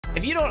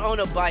If you don't own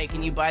a bike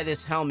and you buy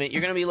this helmet,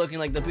 you're gonna be looking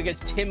like the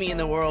biggest Timmy in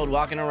the world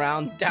walking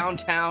around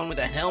downtown with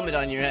a helmet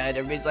on your head.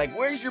 Everybody's like,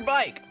 where's your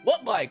bike?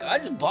 What bike? I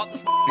just bought the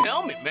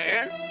helmet,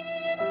 man.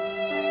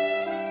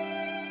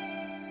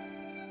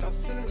 I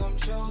feel like I'm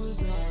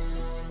chosen.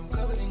 I'm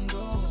covered in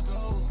gold.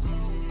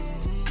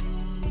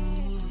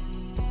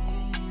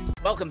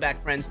 Welcome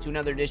back, friends, to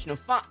another edition of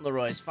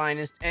Fauntleroy's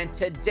Finest, and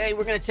today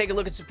we're gonna take a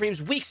look at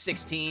Supreme's Week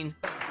 16.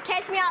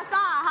 Catch me outside,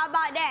 how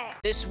about that?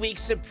 This week,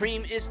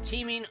 Supreme is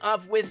teaming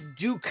up with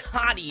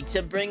Ducati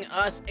to bring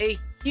us a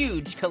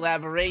huge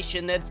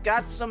collaboration that's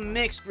got some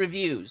mixed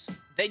reviews.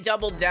 They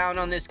doubled down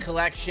on this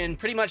collection.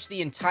 Pretty much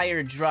the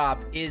entire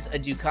drop is a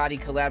Ducati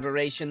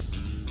collaboration.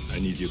 I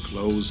need your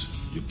clothes,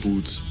 your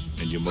boots,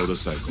 and your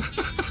motorcycle.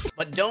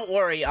 But don't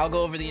worry, I'll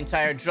go over the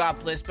entire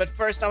drop list. But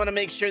first, I want to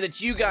make sure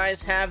that you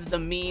guys have the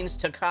means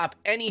to cop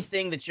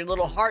anything that your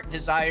little heart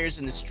desires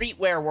in the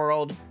streetwear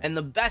world. And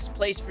the best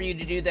place for you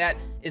to do that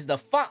is the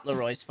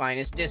Fauntleroy's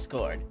Finest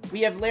Discord.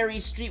 We have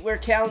Larry's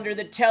streetwear calendar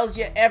that tells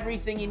you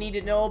everything you need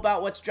to know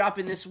about what's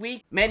dropping this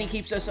week. Manny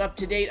keeps us up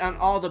to date on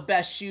all the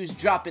best shoes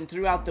dropping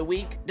throughout the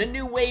week. The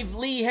new Wave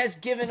Lee has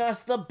given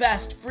us the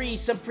best free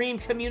Supreme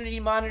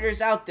community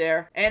monitors out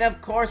there. And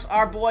of course,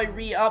 our boy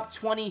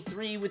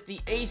Re-Up23 with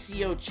the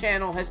ACO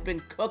channel has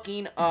been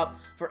cooking up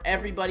for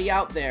everybody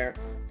out there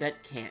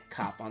that can't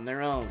cop on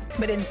their own.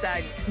 But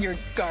inside, you're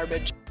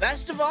garbage.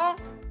 Best of all,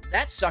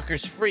 that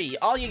sucker's free.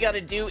 All you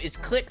gotta do is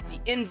click the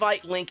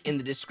invite link in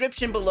the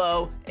description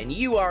below, and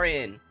you are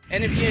in.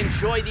 And if you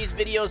enjoy these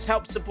videos,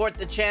 help support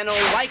the channel,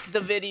 like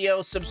the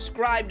video,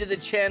 subscribe to the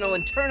channel,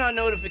 and turn on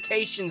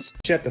notifications.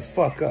 Shut the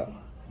fuck up,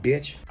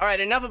 bitch. Alright,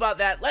 enough about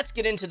that. Let's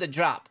get into the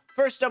drop.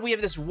 First up, we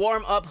have this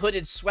warm-up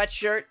hooded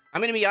sweatshirt. I'm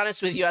gonna be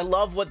honest with you, I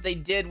love what they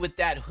did with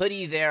that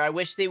hoodie there. I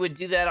wish they would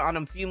do that on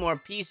a few more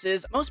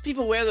pieces. Most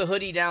people wear the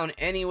hoodie down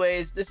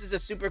anyways. This is a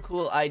super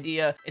cool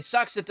idea. It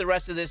sucks that the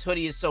rest of this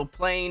hoodie is so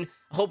plain.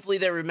 Hopefully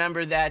they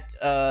remember that,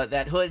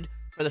 that hood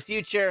for the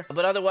future,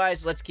 but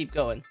otherwise, let's keep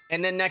going.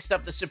 And then next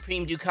up, the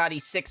Supreme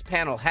Ducati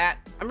 6-panel hat.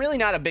 I'm really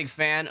not a big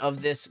fan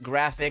of this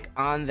graphic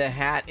on the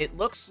hat. It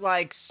looks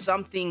like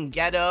something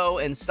ghetto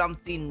and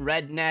something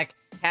redneck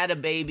had a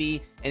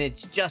baby, and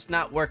it's just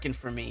not working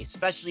for me,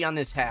 especially on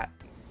this hat.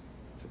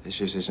 This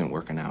just isn't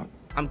working out.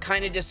 I'm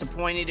kind of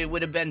disappointed. It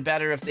would have been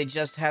better if they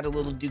just had a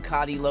little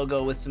Ducati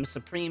logo with some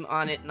Supreme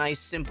on it. Nice,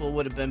 simple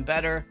would have been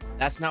better.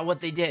 That's not what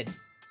they did.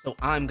 So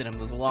I'm gonna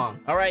move along.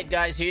 All right,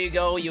 guys, here you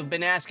go. You've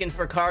been asking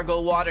for cargo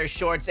water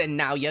shorts, and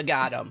now you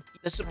got them.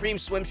 The Supreme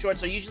swim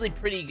shorts are usually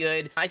pretty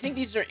good. I think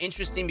these are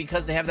interesting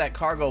because they have that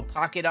cargo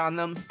pocket on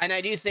them. And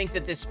I do think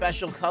that this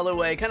special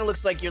colorway kind of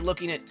looks like you're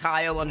looking at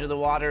tile under the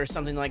water or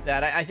something like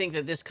that. I think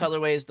that this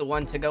colorway is the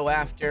one to go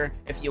after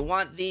if you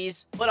want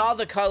these. But all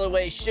the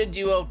colorways should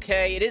do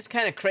okay. It is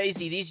kind of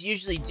crazy. These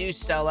usually do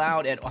sell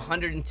out at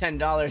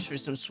 $110 for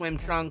some swim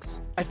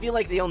trunks. I feel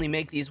like they only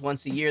make these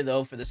once a year,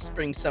 though, for the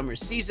spring-summer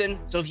season.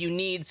 So if you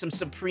need some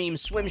Supreme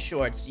swim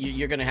shorts,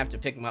 you're going to have to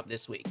pick them up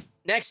this week.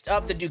 Next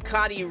up, the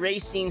Ducati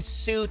Racing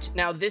Suit.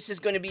 Now, this is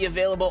going to be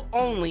available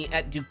only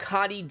at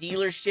Ducati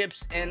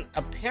dealerships and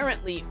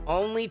apparently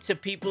only to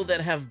people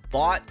that have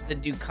bought the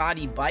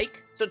Ducati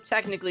bike. So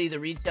technically, the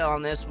retail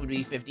on this would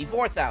be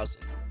 $54,000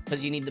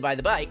 because you need to buy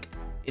the bike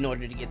in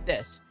order to get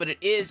this. But it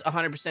is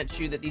 100%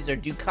 true that these are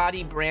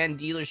Ducati brand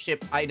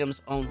dealership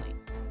items only.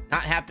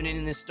 Not happening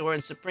in this store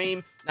in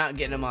Supreme, not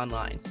getting them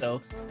online.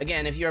 So,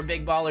 again, if you're a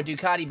big baller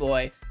Ducati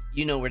boy,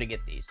 you know where to get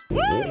these.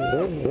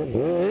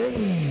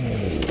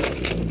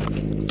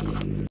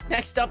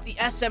 Next up, the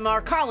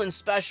SMR Collins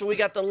special. We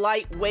got the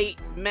lightweight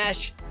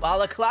mesh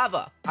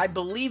balaclava. I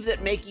believe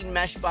that making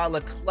mesh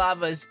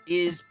balaclavas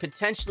is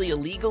potentially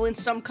illegal in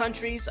some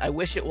countries. I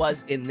wish it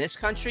was in this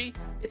country.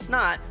 It's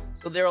not,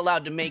 so they're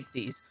allowed to make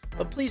these.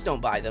 But please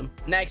don't buy them.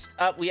 Next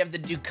up, we have the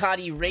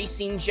Ducati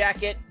Racing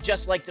Jacket.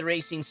 Just like the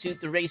racing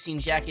suit, the racing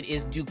jacket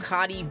is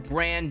Ducati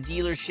brand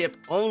dealership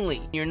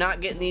only. You're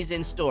not getting these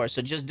in store,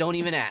 so just don't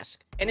even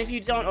ask. And if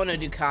you don't own a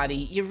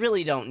Ducati, you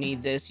really don't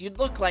need this. You'd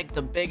look like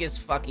the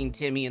biggest fucking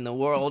Timmy in the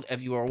world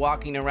if you were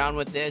walking around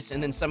with this,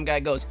 and then some guy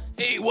goes,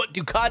 "Hey, what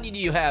Ducati do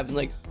you have?" And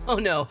like, "Oh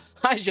no,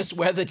 I just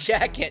wear the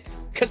jacket,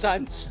 because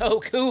I'm so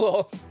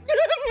cool."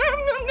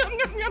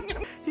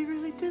 He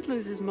really did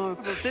lose his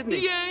marbles, didn't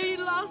he? Yeah, he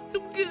lost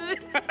them good.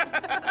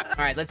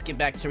 All right, let's get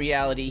back to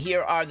reality.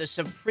 Here are the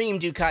Supreme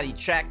Ducati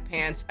track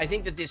pants. I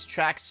think that this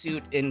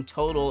tracksuit in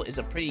total is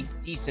a pretty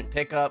decent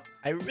pickup.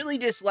 I really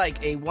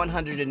dislike a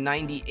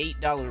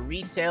 $198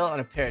 retail on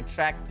a pair of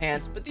track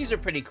pants, but these are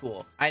pretty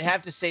cool. I'd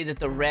have to say that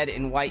the red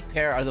and white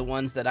pair are the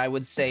ones that I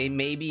would say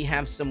maybe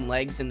have some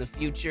legs in the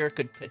future,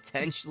 could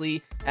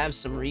potentially have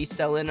some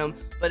resell in them.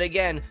 But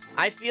again,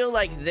 I feel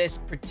like this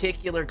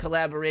particular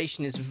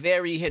collaboration is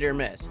very hit or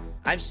miss.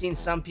 I've seen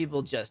some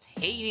people just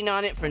hating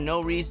on it for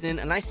no reason,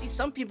 and I see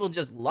some people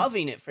just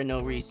loving it for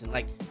no reason.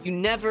 Like, you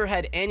never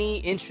had any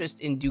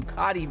interest in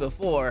Ducati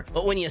before,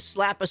 but when you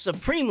slap a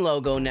Supreme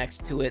logo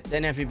next to it,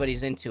 then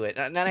everybody's into it.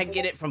 And I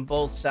get it from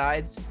both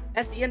sides.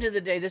 At the end of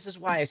the day, this is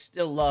why I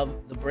still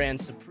love the brand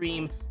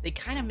Supreme. They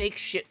kind of make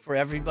shit for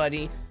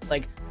everybody.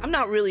 Like, I'm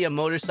not really a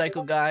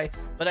motorcycle guy,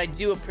 but I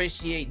do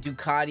appreciate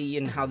Ducati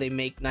and how they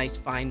make nice,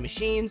 fine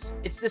machines.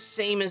 It's the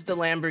same as the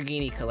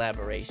Lamborghini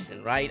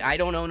collaboration, right? I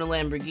don't own a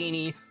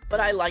Lamborghini, but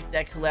I like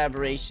that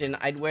collaboration.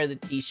 I'd wear the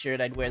t-shirt,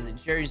 I'd wear the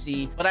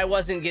jersey, but I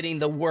wasn't getting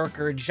the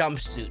worker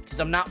jumpsuit because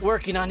I'm not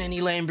working on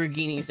any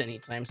Lamborghinis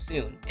anytime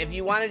soon. If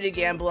you wanted to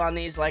gamble on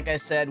these, like I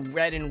said,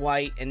 red and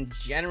white and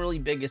generally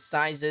biggest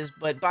sizes,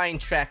 but buying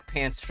track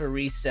pants for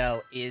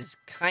resale is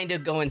kind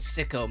of going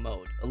sicko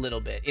mode a little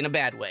bit, in a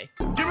bad way.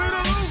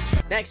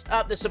 Next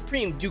up, the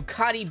Supreme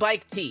Ducati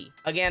bike tee.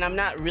 Again, I'm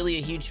not really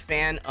a huge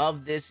fan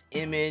of this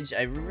image.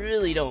 I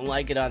really don't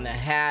like it on the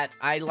hat.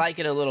 I like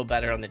it a little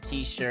better on the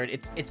t-shirt.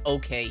 It's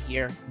okay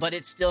here, but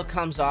it still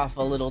comes off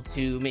a little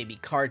too maybe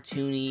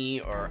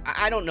cartoony, or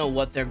I don't know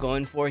what they're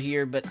going for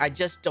here, but I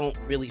just don't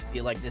really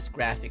feel like this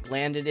graphic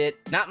landed it.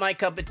 Not my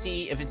cup of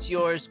tea. If it's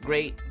yours,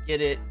 great,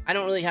 get it. I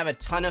don't really have a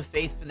ton of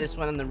faith for this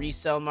one on the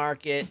resale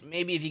market.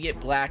 Maybe if you get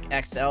black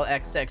XL,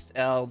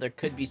 XXL, there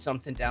could be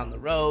something down the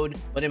road,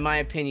 but in my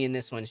opinion,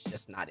 this one's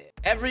just not it.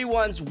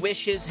 Everyone's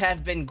wishes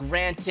have been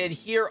granted.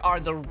 Here are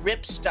the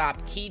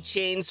ripstop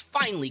keychains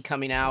finally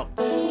coming out.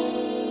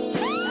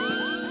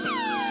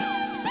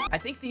 I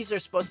think these are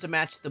supposed to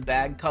match the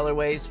bag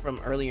colorways from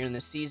earlier in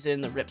the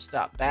season, the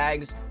ripstop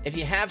bags. If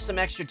you have some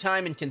extra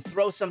time and can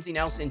throw something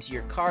else into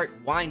your cart,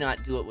 why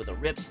not do it with a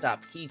ripstop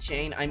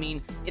keychain? I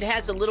mean, it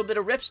has a little bit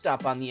of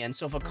ripstop on the end,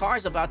 so if a car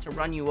is about to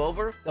run you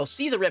over, they'll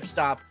see the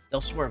ripstop,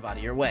 they'll swerve out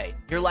of your way.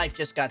 Your life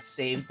just got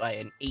saved by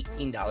an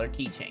 $18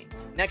 keychain.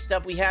 Next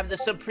up, we have the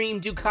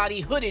Supreme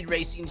Ducati hooded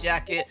racing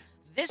jacket.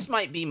 This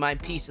might be my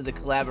piece of the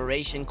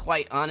collaboration,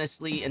 quite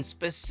honestly, and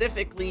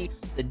specifically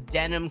the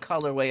denim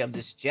colorway of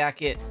this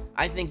jacket.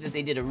 I think that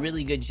they did a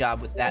really good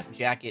job with that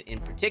jacket in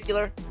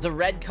particular. The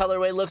red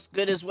colorway looks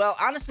good as well.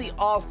 Honestly,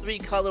 all three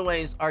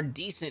colorways are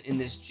decent in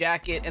this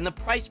jacket, and the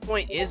price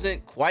point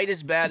isn't quite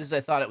as bad as I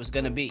thought it was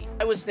going to be.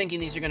 I was thinking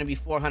these are going to be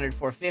 $400,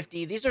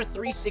 $450. These are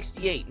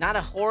 $368. Not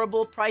a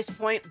horrible price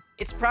point.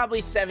 It's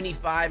probably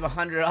 $75,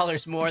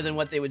 $100 more than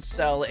what they would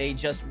sell a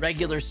just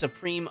regular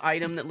Supreme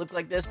item that looked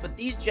like this, but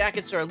these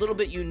jackets are a little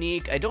bit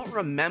unique. I don't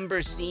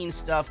remember seeing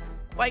stuff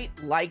quite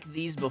like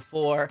these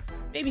before.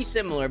 Maybe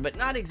similar, but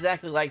not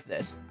exactly like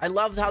this. I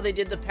love how they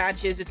did the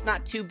patches. It's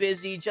not too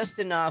busy, just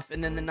enough,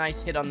 and then the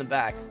nice hit on the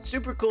back.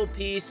 Super cool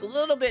piece, a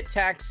little bit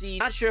taxi.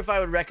 Not sure if I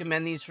would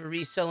recommend these for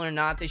resale or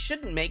not. They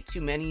shouldn't make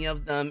too many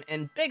of them,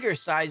 and bigger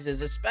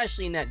sizes,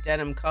 especially in that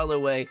denim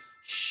colorway,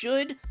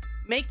 should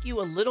make you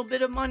a little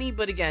bit of money,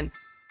 but again,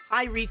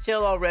 high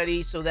retail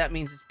already, so that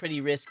means it's pretty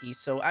risky.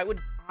 So I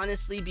would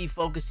honestly be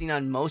focusing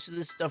on most of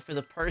this stuff for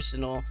the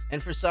personal,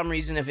 and for some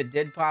reason, if it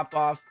did pop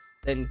off,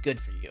 then good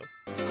for you.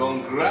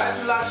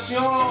 Congratulations!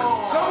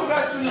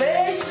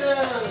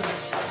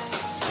 Congratulations!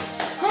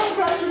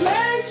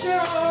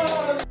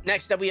 Congratulations!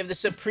 Next up, we have the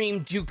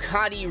Supreme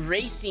Ducati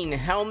Racing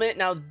Helmet.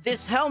 Now,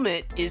 this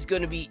helmet is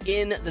going to be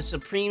in the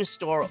Supreme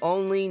store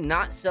only,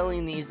 not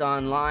selling these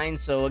online.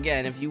 So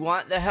again, if you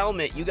want the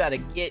helmet, you got to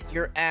get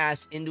your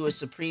ass into a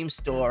Supreme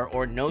store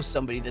or know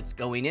somebody that's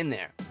going in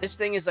there. This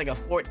thing is like a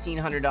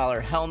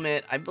 $1,400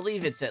 helmet. I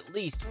believe it's at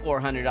least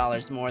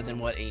 $400 more than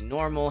what a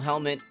normal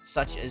helmet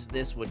such as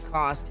this would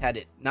cost had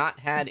it not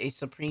had a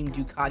Supreme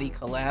Ducati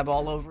collab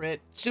all over it.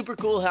 Super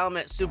cool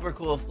helmet, super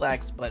cool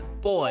flex, but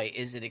boy,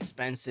 is it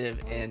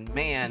expensive, and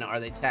man, are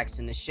they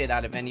taxing the shit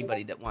out of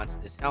anybody that wants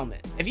this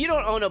helmet. If you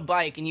don't own a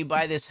bike and you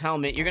buy this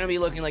helmet, you're gonna be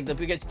looking like the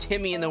biggest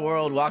Timmy in the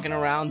world walking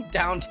around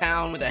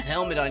downtown with a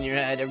helmet on your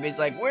head. Everybody's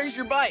like, where's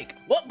your bike?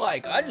 What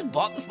bike? I just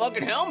bought the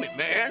fucking helmet,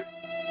 man.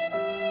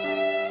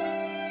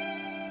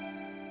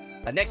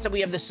 Next up,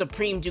 we have the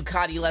Supreme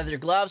Ducati leather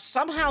gloves.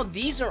 Somehow,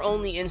 these are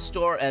only in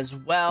store as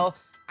well.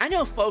 I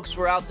know folks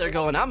were out there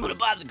going, I'm gonna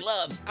buy the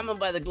gloves, I'm gonna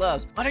buy the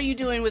gloves. What are you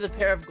doing with a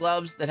pair of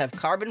gloves that have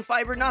carbon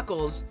fiber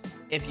knuckles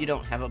if you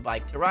don't have a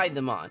bike to ride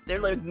them on?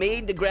 They're like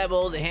made to grab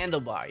hold of the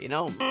handlebar, you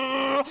know?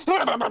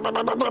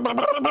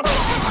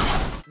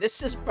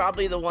 This is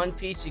probably the one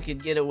piece you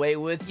could get away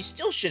with. You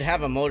still should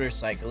have a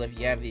motorcycle if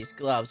you have these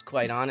gloves,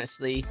 quite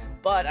honestly.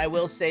 But I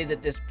will say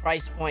that this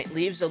price point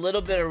leaves a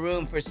little bit of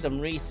room for some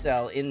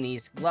resale in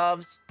these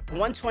gloves.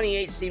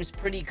 128 seems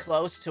pretty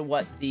close to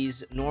what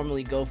these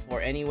normally go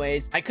for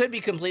anyways. I could be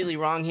completely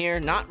wrong here,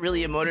 not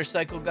really a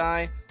motorcycle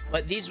guy,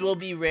 but these will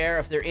be rare.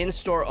 If they're in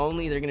store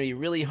only, they're going to be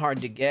really hard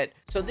to get.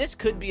 So this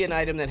could be an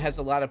item that has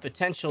a lot of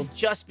potential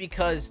just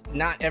because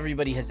not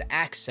everybody has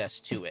access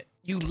to it.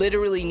 You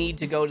literally need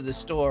to go to the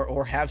store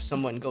or have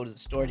someone go to the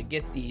store to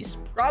get these,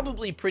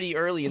 probably pretty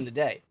early in the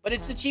day. But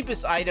it's the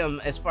cheapest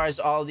item as far as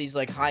all these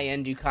like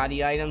high-end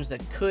Ducati items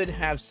that could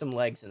have some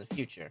legs in the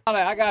future.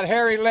 I got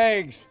hairy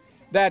legs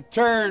that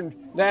turn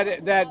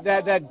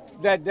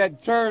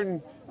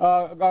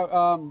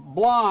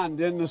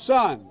blonde in the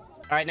sun.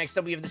 All right, next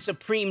up, we have the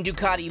Supreme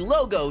Ducati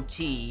logo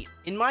tee.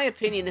 In my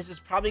opinion, this is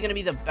probably going to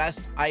be the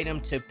best item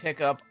to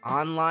pick up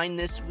online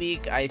this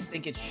week. I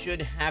think it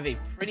should have a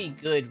pretty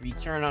good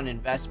return on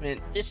investment.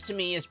 This, to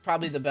me, is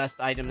probably the best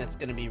item that's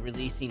going to be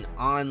releasing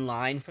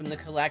online from the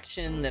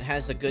collection that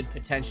has a good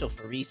potential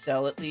for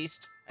resale, at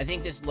least. I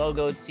think this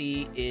logo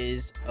tee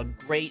is a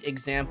great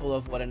example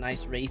of what a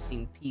nice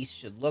racing piece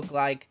should look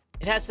like.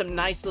 It has some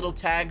nice little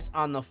tags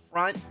on the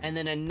front and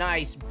then a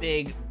nice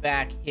big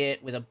back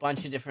hit with a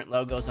bunch of different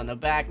logos on the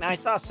back. Now, I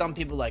saw some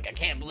people like, I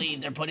can't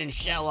believe they're putting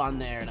Shell on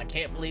there and I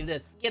can't believe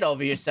that. Get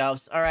over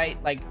yourselves, all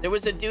right? Like, there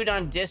was a dude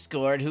on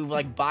Discord who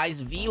like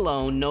buys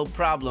V-Loan, no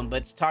problem,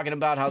 but it's talking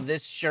about how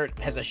this shirt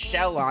has a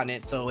shell on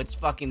it, so it's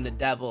fucking the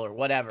devil or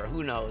whatever.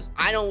 Who knows?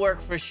 I don't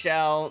work for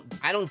Shell.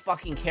 I don't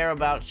fucking care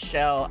about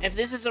Shell. If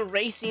this is a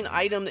racing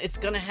item, it's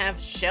gonna have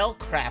Shell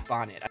crap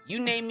on it. You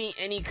name me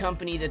any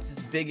company that's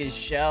as big as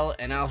Shell,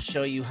 and I'll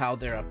show you how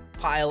they're a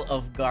pile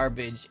of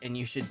garbage and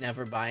you should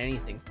never buy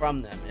anything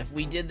from them. If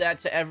we did that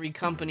to every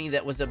company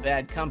that was a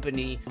bad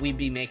company, we'd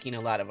be making a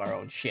lot of our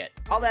own shit.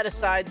 All that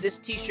aside, this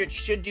t-shirt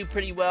should do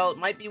pretty well. It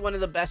might be one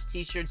of the best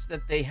t-shirts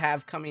that they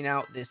have coming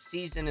out this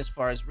season as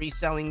far as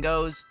reselling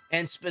goes.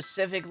 And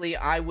specifically,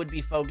 I would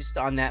be focused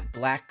on that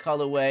black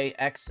colorway,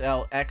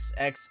 XL,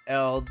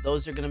 XXL.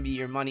 Those are going to be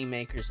your money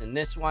makers in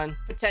this one.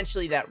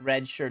 Potentially that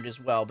red shirt as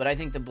well, but I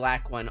think the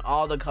black one,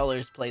 all the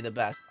colors play the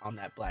best on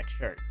that black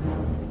shirt.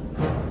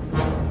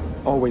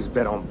 Always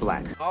bet on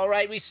black. All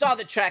right, we saw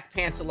the track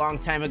pants a long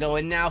time ago,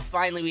 and now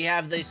finally we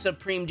have the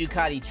Supreme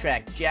Ducati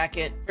track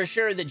jacket. For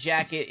sure, the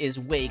jacket is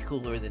way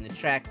cooler than the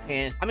track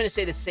pants. I'm going to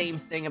say the same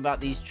thing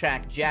about these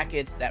track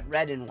jackets. That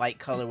red and white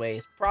colorway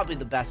is probably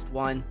the best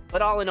one,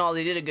 but all in all,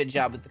 they did a good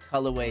job with the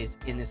colorways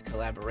in this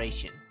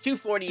collaboration.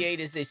 $248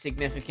 is a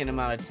significant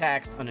amount of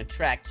tax on a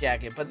track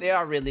jacket, but they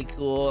are really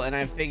cool, and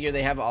I figure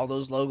they have all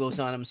those logos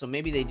on them, so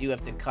maybe they do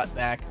have to cut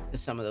back to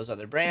some of those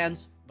other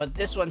brands. But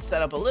this one's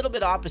set up a little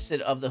bit opposite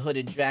of the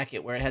hooded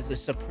jacket, where it has the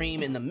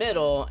Supreme in the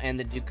middle and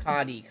the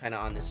Ducati kind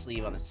of on the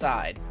sleeve on the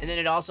side. And then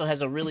it also has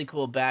a really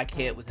cool back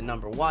hit with the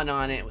number 1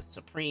 on it, with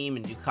Supreme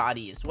and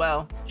Ducati as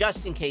well,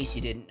 just in case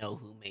you didn't know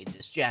who made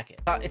this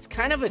jacket. It's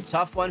kind of a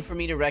tough one for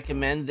me to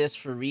recommend this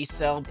for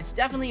resale. It's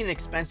definitely an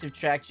expensive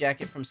track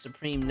jacket from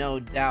Supreme, no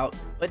doubt,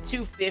 but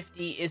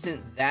 $250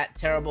 isn't that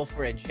terrible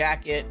for a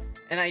jacket.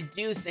 And I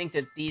do think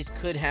that these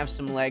could have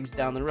some legs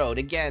down the road.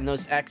 Again,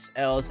 those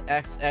XLs,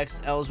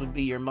 XXLs would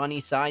be your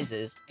money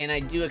sizes. And I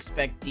do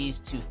expect these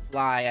to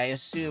fly. I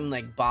assume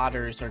like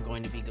botters are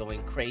going to be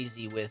going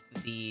crazy with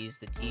these,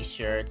 the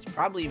t-shirts,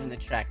 probably even the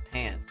track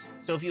pants.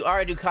 So if you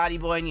are a Ducati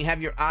boy and you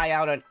have your eye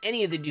out on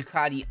any of the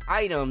Ducati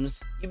items,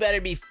 you better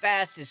be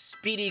fast as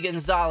Speedy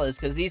Gonzalez,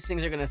 because these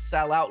things are going to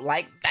sell out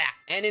like that.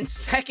 And in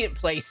second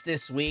place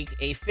this week,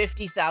 a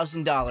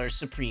 $50,000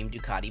 Supreme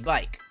Ducati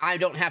bike. I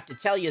don't have to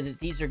tell you that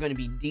these are going to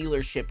be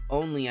dealership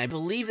only. I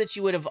believe that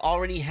you would have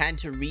already had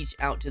to reach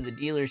out to the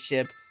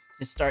dealership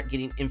to start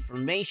getting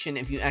information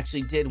if you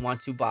actually did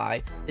want to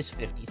buy this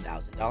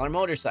 $50,000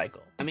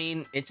 motorcycle. I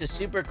mean, it's a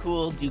super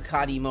cool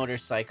Ducati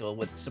motorcycle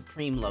with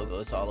Supreme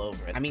logos all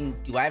over it. I mean,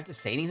 do I have to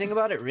say anything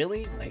about it,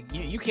 really? Like,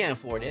 you can't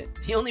afford it.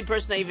 The only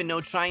person I even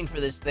know trying for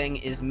this thing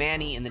is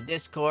Manny in the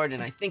Discord,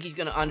 and I think he's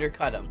gonna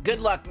undercut him. Good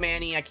luck,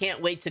 Manny. I can't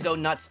wait to go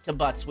nuts to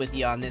butts with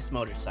you on this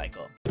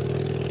motorcycle.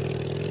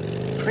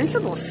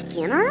 Principal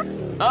Skinner?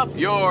 Up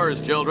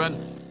yours,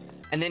 children.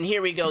 And then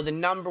here we go, the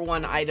number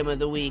 1 item of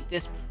the week.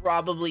 This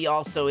probably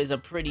also is a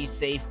pretty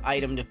safe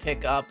item to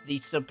pick up, the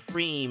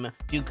Supreme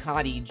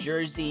Ducati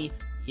jersey.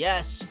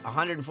 Yes,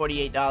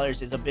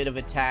 $148 is a bit of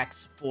a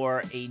tax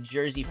for a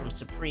jersey from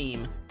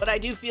Supreme, but I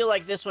do feel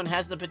like this one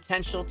has the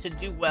potential to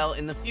do well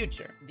in the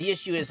future. The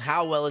issue is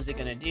how well is it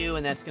going to do,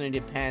 and that's going to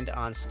depend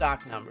on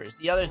stock numbers.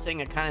 The other thing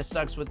that kind of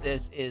sucks with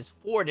this is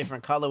 4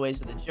 different colorways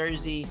of the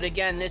jersey, but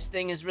again, this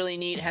thing is really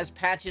neat. It has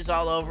patches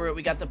all over it.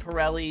 We got the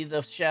Pirelli,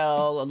 the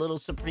shell, a little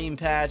Supreme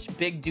patch,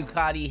 big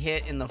Ducati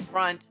hit in the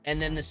front, and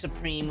then the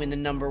Supreme in the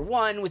number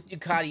 1 with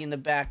Ducati in the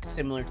back,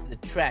 similar to the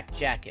track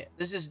jacket.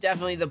 This is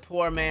definitely the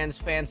poor man's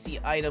fancy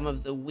item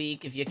of the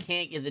week. If you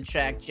can't get the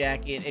track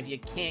jacket, if you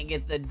can't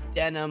get the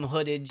denim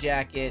hooded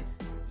jacket,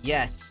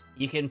 yes,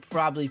 you can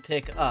probably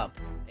pick up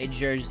a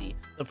jersey.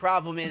 The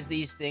problem is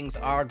these things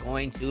are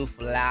going to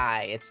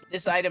fly.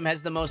 This item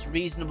has the most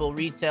reasonable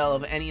retail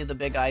of any of the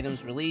big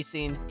items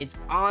releasing. It's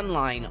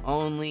online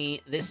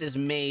only. This is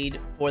made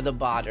for the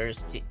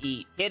botters to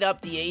eat. Hit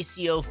up the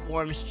ACO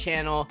forums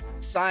channel,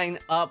 sign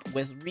up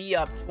with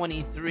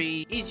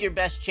Reup23. He's your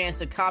best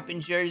chance of copping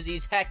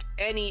jerseys, heck,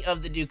 any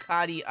of the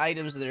Ducati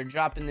items that are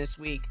dropping this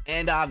week.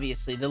 And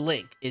obviously the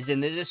link is in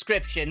the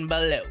description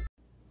below.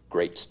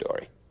 Great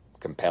story.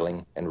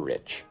 Compelling and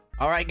rich.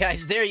 All right,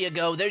 guys, there you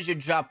go. There's your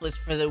drop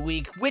list for the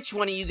week. Which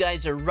one of you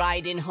guys are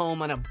riding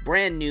home on a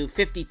brand new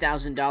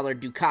 $50,000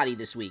 Ducati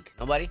this week?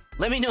 Nobody?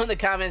 Let me know in the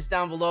comments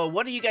down below.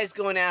 What are you guys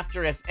going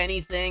after, if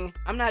anything?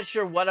 I'm not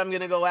sure what I'm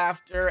going to go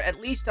after.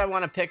 At least I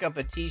want to pick up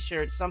a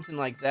t-shirt, something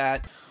like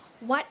that.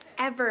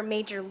 Whatever,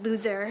 major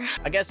loser.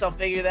 I guess I'll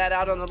figure that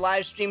out on the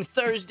live stream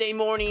Thursday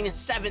morning,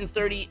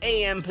 7:30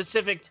 a.m.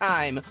 Pacific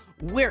time.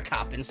 We're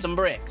copping some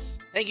bricks.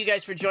 Thank you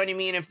guys for joining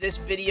me, and if this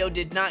video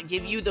did not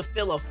give you the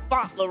fill of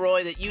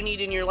Fauntleroy that you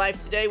need in your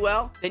life today,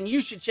 well, then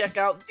you should check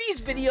out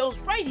these videos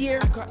right here.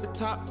 I caught the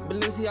top,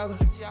 Balenciaga,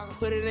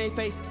 put it in their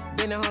face,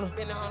 been a hunter,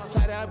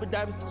 fly to Abu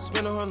Dhabi,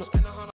 spin a hunter.